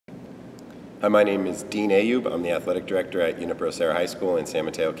Hi, my name is Dean Ayoob. I'm the athletic director at Unipro Serra High School in San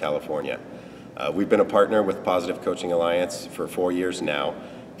Mateo, California. We've been a partner with Positive Coaching Alliance for 4 years now,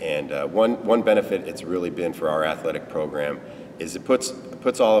 and one benefit it's really been for our athletic program is it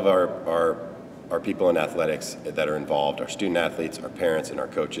puts all of our people in athletics that are involved, our student athletes, our parents, and our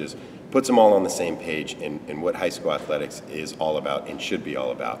coaches, puts them all on the same page in what high school athletics is all about and should be all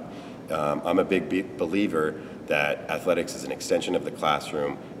about. I'm a big believer that athletics is an extension of the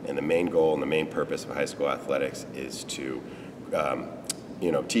classroom, and the main goal and the main purpose of high school athletics is to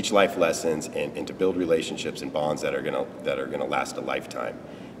teach life lessons and to build relationships and bonds that are gonna last a lifetime.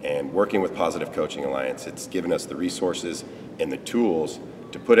 And working with Positive Coaching Alliance, it's given us the resources and the tools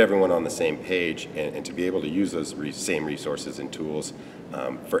to put everyone on the same page and to be able to use those same resources and tools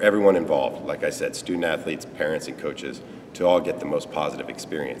for everyone involved. Like I said, student athletes, parents, and coaches to all get the most positive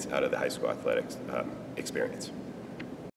experience out of the high school athletics experience.